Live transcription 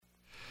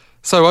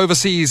So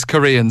overseas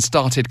Koreans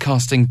started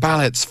casting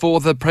ballots for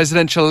the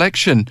presidential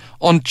election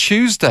on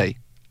Tuesday.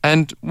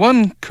 And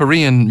one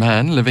Korean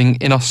man living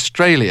in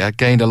Australia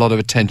gained a lot of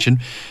attention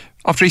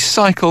after he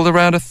cycled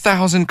around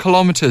 1,000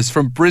 kilometres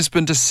from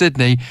Brisbane to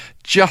Sydney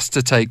just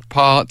to take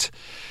part.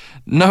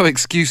 No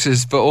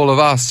excuses for all of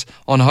us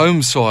on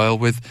home soil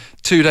with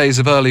 2 days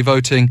of early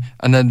voting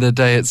and then the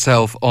day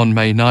itself on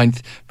May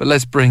 9th. But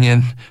let's bring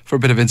in, for a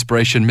bit of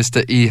inspiration,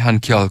 Mr. Lee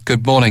Han-gyeol.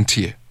 Good morning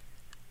to you.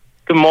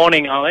 Good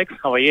morning, Alex.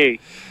 How are you?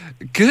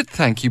 Good,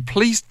 thank you.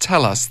 Please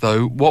tell us,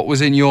 though, what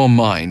was in your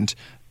mind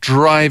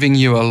driving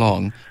you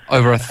along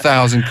over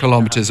 1,000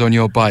 kilometres on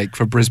your bike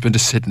from Brisbane to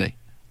Sydney?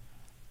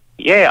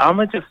 Yeah, I'm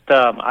just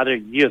other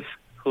youth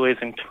who is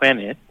in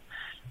 20s,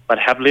 but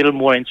have little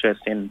more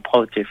interest in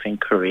politics in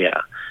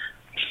Korea.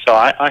 So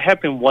I have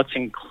been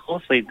watching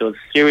closely those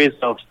series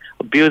of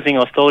abusing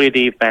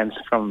authority events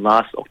from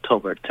last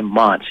October to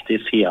March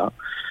this year.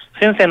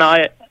 Since then,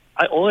 I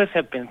always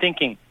have been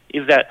thinking,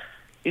 is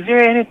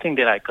there anything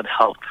that I could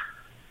help?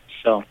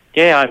 So,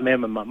 yeah, I made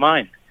my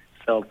mind.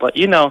 So, but,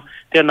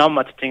 there are not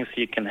much things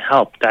you can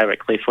help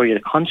directly for your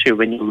country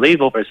when you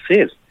live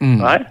overseas,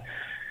 right?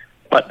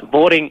 But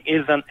voting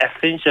is an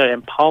essential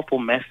and powerful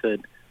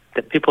method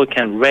that people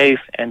can raise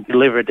and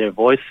deliver their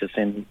voices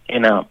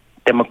in a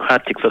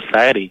democratic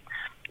society.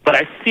 But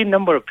I see a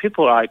number of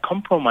people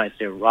compromise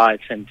their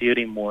rights and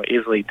duty more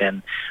easily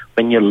than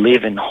when you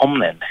live in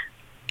homeland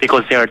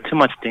because there are too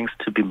much things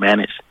to be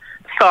managed.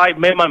 So I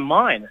made my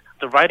mind.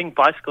 The riding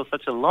bicycle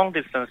such a long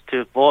distance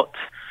to vote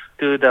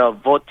to the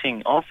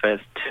voting office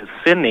to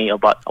Sydney,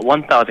 about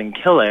 1,000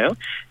 kilo.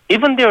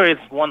 Even there is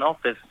one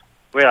office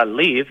where I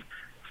live,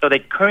 so the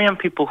Korean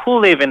people who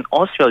live in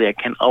Australia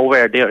can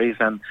aware there is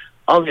an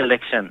early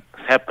election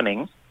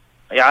happening.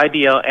 The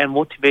idea and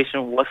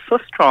motivation was so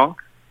strong,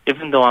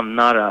 even though I'm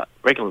not a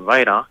regular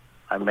rider,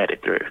 I made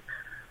it through.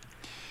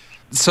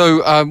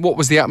 So what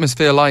was the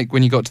atmosphere like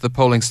when you got to the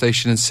polling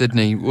station in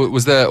Sydney?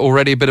 Was there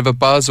already a bit of a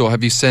buzz, or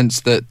have you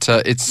sensed that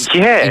it's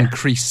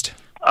increased?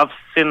 I've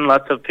seen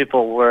lots of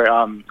people were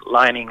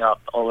lining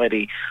up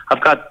already. I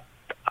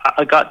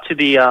got to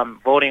the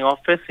voting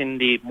office in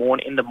the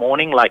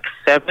morning, like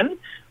 7.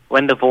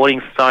 When the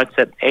voting starts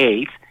at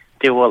 8,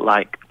 there were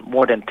like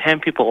more than 10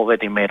 people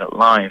already made a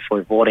line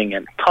for voting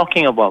and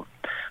talking about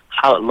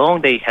how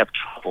long they have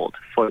traveled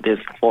for this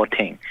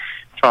voting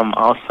from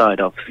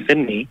outside of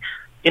Sydney.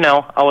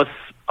 I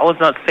was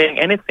not saying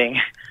anything,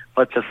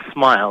 but just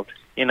smiled.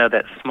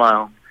 That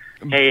smile.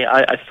 Hey,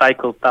 I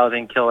cycled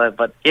 1,000 kilo,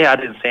 but I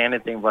didn't say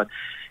anything. But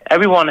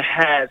everyone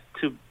has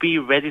to be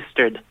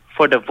registered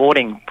for the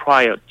voting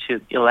prior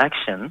to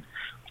election.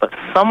 But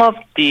some of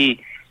the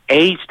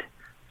aged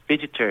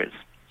visitors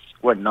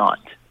were not.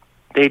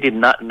 They did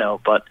not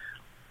know, but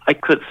I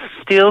could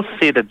still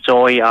see the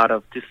joy out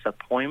of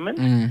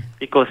disappointment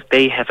because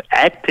they have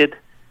acted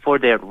for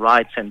their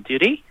rights and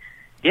duty.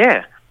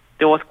 Yeah.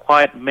 There was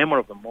quite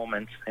memorable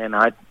moments, and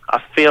I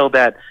feel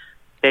that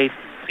they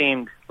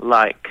seemed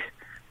like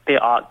they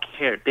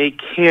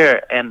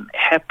care and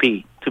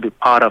happy to be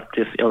part of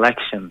this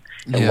election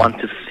and want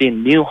to see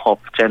new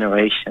hope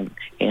generation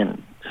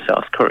in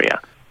South Korea.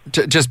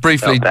 Just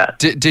briefly,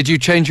 did you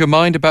change your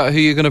mind about who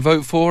you're going to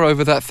vote for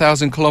over that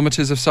 1,000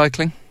 kilometres of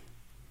cycling?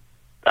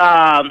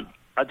 I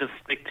just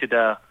stick to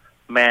the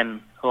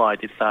man who I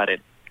decided.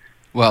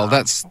 Well,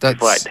 that's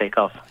before I take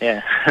off.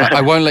 Yeah,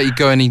 I won't let you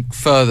go any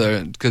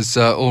further because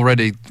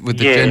already with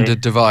the gender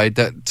divide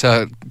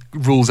that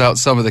rules out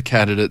some of the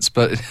candidates.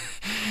 But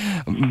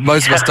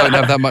most of us don't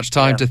have that much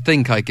time to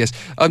think, I guess.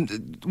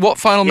 What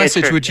final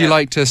message would you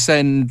like to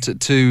send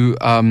to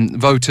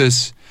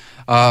voters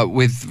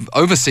with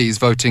overseas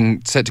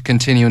voting set to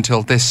continue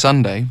until this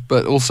Sunday?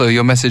 But also,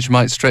 your message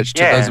might stretch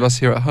to those of us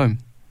here at home.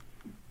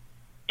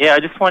 Yeah, I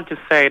just want to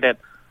say that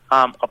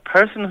a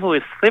person who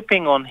is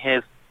sleeping on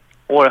his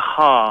or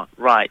her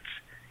rights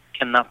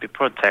cannot be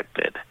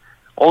protected.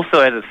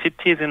 Also, as a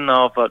citizen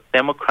of a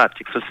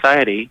democratic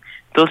society,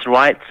 those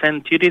rights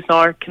and duties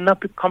cannot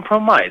be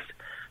compromised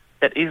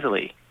that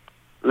easily.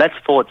 Let's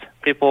vote,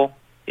 people.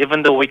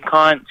 Even though we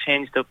can't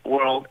change the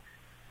world,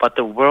 but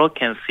the world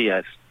can see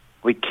us.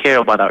 We care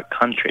about our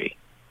country.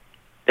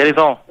 That is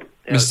all.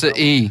 Mr.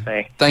 E,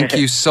 thank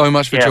you so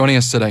much for joining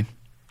us today.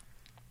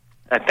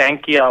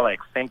 Thank you,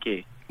 Alex. Thank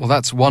you. Well,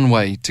 that's one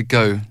way to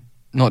go.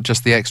 Not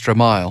just the extra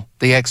mile,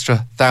 the extra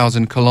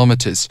 1,000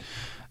 kilometres,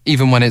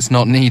 even when it's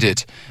not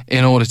needed,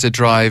 in order to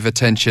drive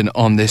attention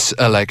on this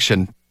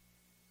election.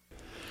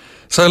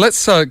 So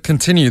let's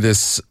continue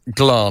this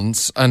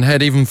glance and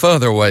head even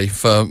further away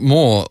for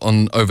more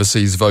on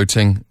overseas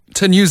voting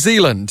to New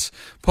Zealand.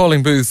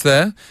 Polling booths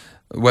there,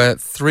 where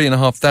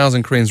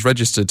 3,500 Koreans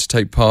registered to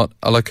take part,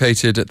 are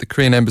located at the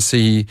Korean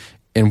Embassy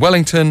in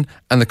Wellington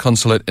and the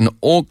consulate in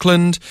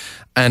Auckland.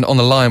 And on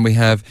the line we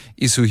have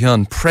Lee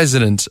Soo-hyun,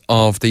 president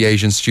of the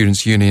Asian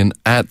Students' Union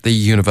at the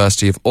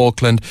University of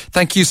Auckland.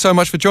 Thank you so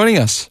much for joining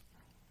us.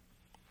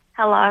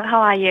 Hello,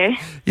 how are you?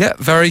 Yeah,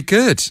 very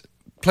good.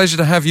 Pleasure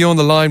to have you on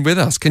the line with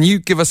us. Can you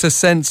give us a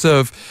sense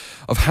of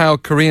how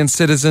Korean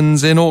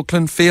citizens in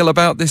Auckland feel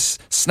about this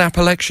snap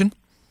election?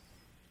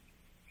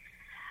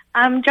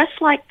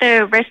 Just like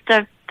the rest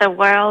of the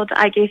world,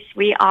 I guess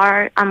we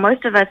are,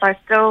 most of us are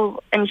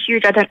still in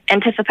huge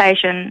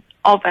anticipation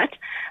of it,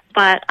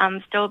 but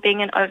still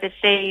being in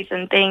overseas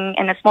and being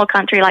in a small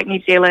country like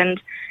New Zealand,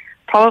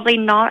 probably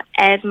not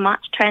as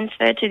much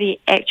transfer to the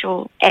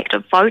actual act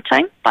of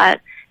voting,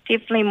 but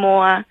definitely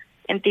more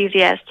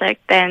enthusiastic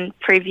than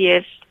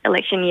previous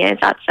election years,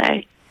 I'd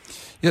say.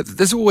 Yeah,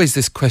 there's always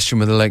this question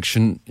with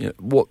election,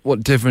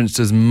 what difference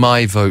does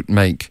my vote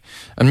make?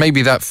 And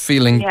maybe that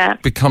feeling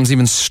becomes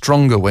even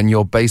stronger when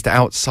you're based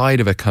outside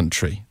of a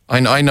country.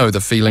 I know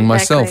the feeling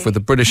myself with the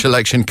British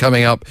election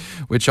coming up,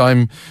 which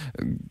I'm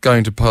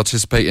going to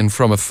participate in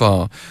from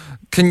afar.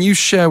 Can you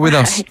share with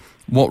us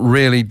what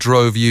really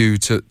drove you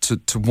to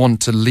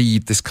want to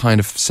lead this kind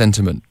of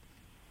sentiment?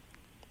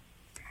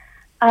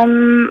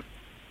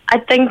 I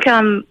think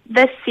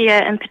this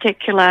year in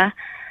particular,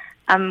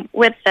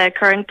 with the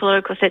current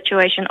political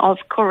situation of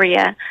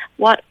Korea,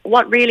 what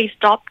really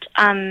stopped,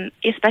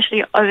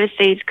 especially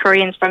overseas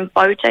Koreans from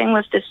voting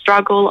was the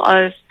struggle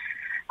of,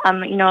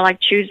 like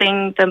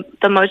choosing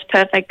the most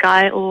perfect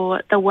guy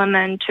or the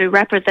woman to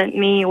represent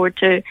me or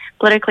to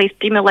politically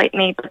stimulate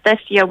me. But this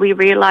year we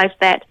realized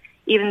that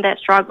even that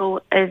struggle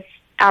is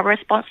our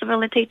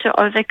responsibility to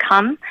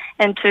overcome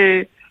and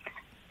to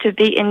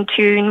be in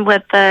tune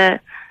with the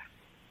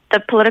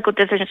political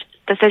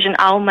decision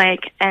I'll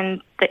make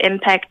and the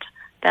impact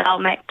that I'll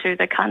make to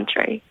the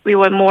country. We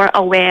were more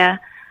aware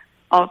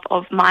of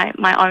my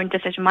own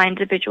decision, my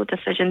individual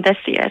decision this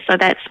year. So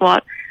that's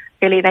what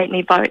really made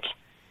me vote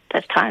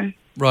this time.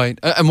 Right.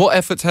 And what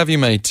efforts have you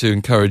made to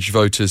encourage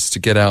voters to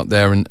get out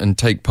there and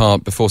take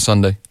part before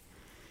Sunday?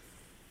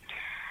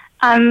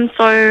 As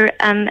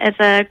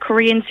a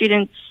Korean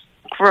students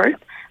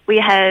group, we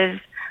have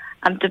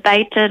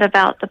debated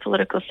about the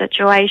political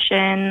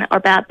situation,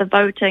 about the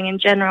voting in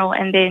general,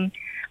 and then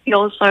we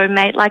also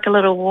made like a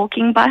little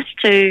walking bus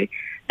to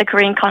the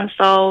Korean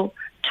Consul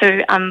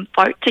to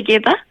vote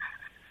together,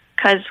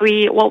 because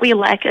what we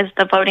lack is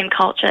the voting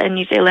culture in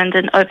New Zealand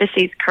and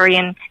overseas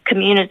Korean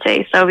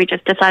community. So we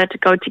just decided to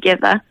go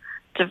together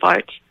to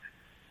vote.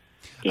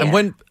 Yeah.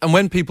 And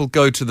when people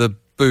go to the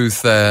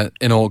booth there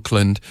in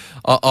Auckland,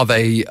 are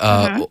they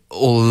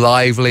all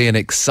lively and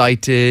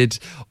excited,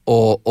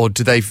 or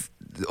do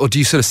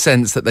you sort of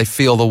sense that they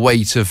feel the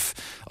weight of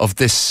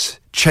this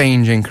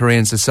change in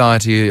Korean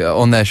society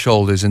on their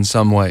shoulders in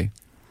some way?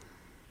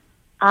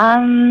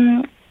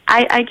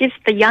 I guess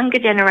the younger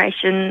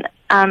generation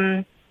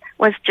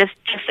was just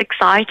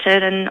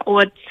excited and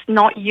was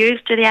not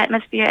used to the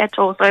atmosphere at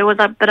all. So it was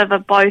a bit of a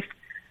both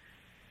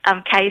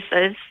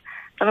cases.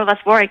 Some of us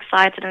were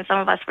excited and some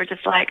of us were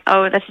just like,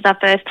 oh, this is our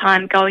first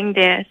time going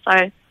there.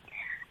 So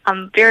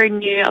very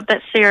new, a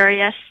bit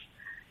serious,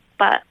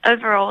 but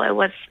overall it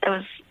was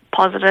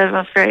positive. It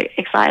was very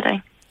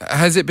exciting.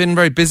 Has it been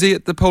very busy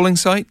at the polling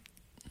site?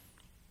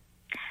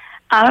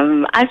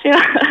 I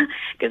feel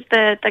because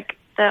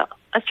the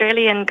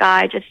Australian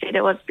guy just said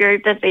it was very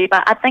busy,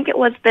 but I think it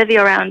was busy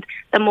around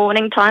the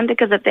morning time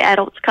because of the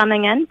adults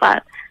coming in.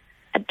 But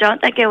I don't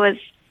think it was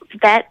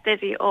that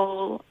busy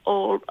all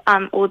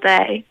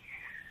day.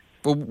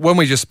 Well, when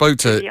we just spoke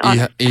to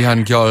Lee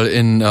Han-gyeol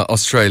in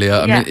Australia,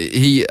 I mean,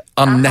 he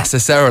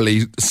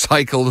unnecessarily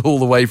cycled all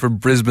the way from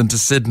Brisbane to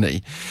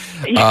Sydney.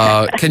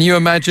 Can you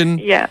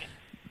imagine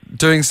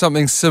doing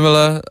something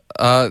similar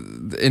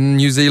in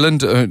New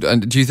Zealand?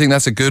 And do you think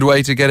that's a good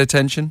way to get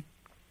attention?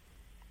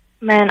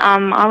 Man,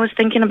 I was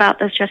thinking about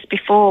this just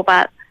before,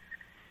 but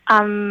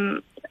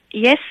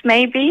yes,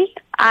 maybe.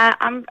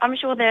 I'm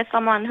sure there's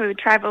someone who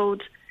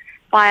travelled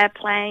via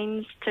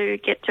planes to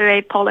get to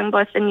a polling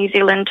booth in New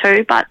Zealand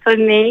too. But for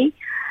me,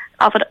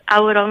 I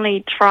would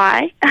only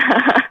try.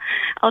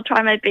 I'll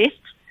try my best.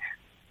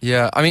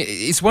 Yeah, I mean,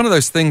 it's one of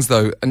those things,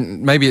 though,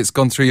 and maybe it's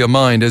gone through your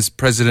mind as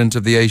president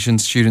of the Asian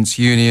Students'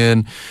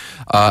 Union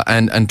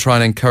and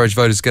trying to encourage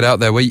voters to get out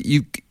there, where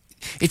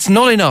it's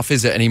not enough,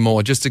 is it,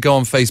 anymore, just to go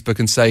on Facebook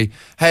and say,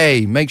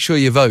 hey, make sure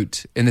you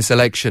vote in this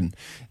election.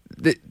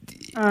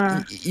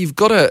 You've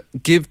got to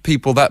give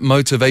people that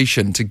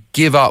motivation to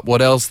give up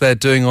what else they're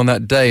doing on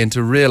that day and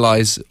to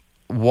realise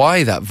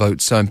why that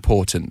vote's so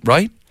important,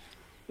 right?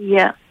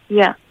 Yeah.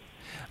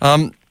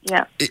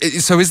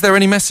 So is there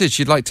any message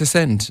you'd like to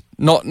send?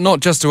 Not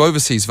just to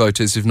overseas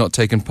voters who've not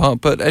taken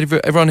part, but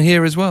everyone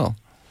here as well?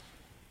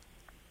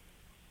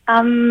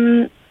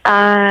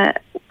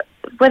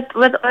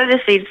 With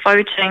overseas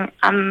voting,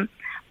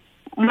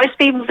 most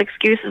people's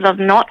excuses of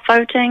not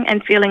voting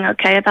and feeling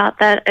okay about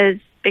that is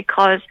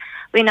because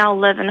we now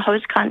live in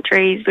host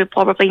countries. We're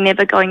probably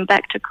never going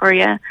back to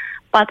Korea.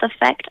 But the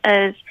fact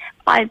is,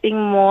 by being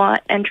more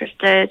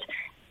interested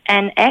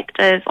and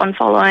active on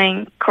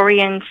following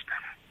Koreans'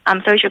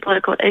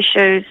 socio-political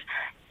issues,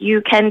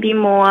 you can be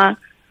more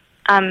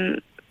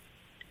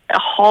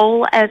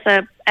whole as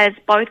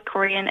both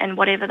Korean and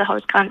whatever the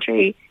host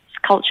country's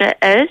culture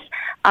is.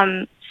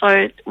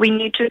 So we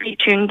need to be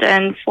tuned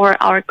in for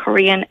our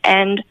Korean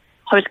and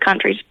host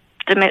countries'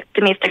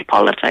 domestic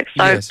politics.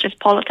 So just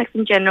politics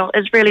in general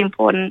is really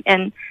important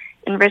in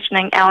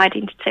enriching our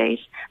identities.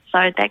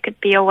 So that could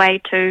be a way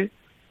to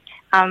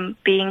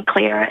being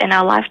clearer in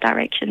our life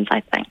directions,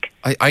 I think.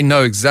 I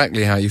know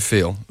exactly how you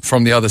feel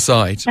from the other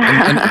side.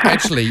 And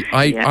actually,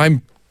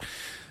 I'm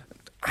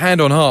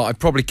hand on heart, I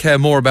probably care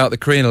more about the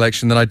Korean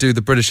election than I do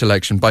the British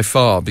election by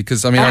far,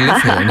 because, I mean, I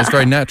live here and it's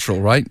very natural,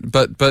 right?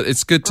 But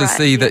it's good to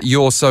see that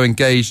you're so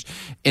engaged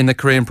in the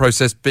Korean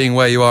process, being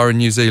where you are in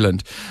New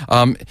Zealand.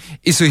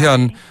 Lee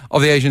Soo-hyun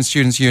of the Asian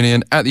Students'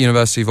 Union at the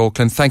University of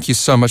Auckland, thank you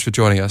so much for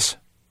joining us.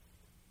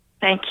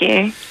 Thank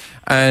you.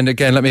 And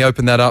again, let me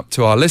open that up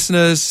to our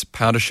listeners.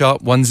 Pounder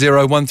sharp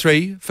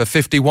 1013 for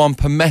 51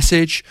 per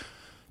message.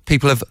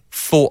 People have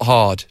fought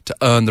hard to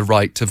earn the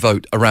right to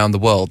vote around the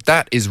world.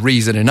 That is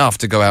reason enough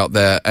to go out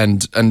there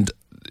and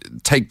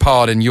take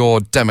part in your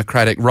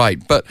democratic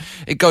right. But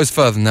it goes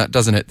further than that,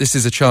 doesn't it? This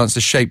is a chance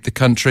to shape the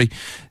country.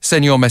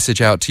 Send your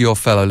message out to your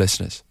fellow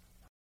listeners.